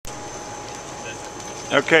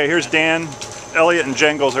Okay, here's Dan, Elliot, and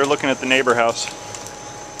Jangles. They're looking at the neighbor house.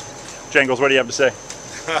 Jangles, what do you have to say?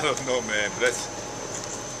 I don't know, man. But that's.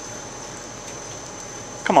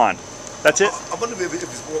 Come on, that's it. I wonder if it's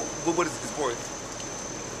worth. What is it worth?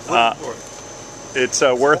 What is it worth? It's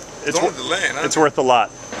worth. It's only the land. It's worth a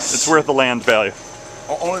lot. It's worth the land value.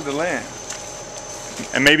 Only the land.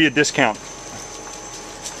 And maybe a discount.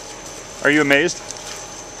 Are you amazed?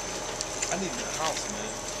 I need a house,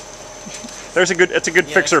 man. There's a good. It's a good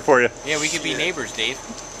fixer for you. Yeah, we could be neighbors, Dave.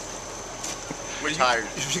 Well, tired.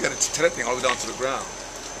 You got to tear that thing all the way down to the ground.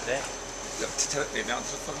 That? You got to tear that thing down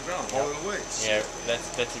to the fucking ground, all the way. Yeah,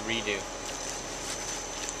 that's a redo.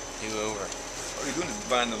 Do over. All you're doing is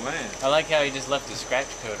buying the land. I like how he just left the scratch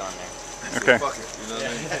code on there. Okay. So fuck it. You know what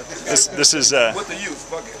I mean? This is What the use?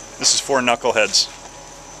 Fuck it. This is four knuckleheads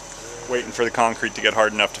waiting for the concrete to get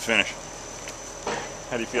hard enough to finish.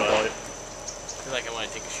 How do you feel, Elliot? I feel like I want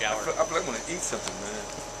to take a shower. I feel like I want to eat something, man.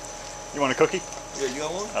 You want a cookie? Yeah, you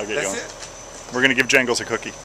got one? I'll get you That's one. it? We're gonna give Jangles a cookie.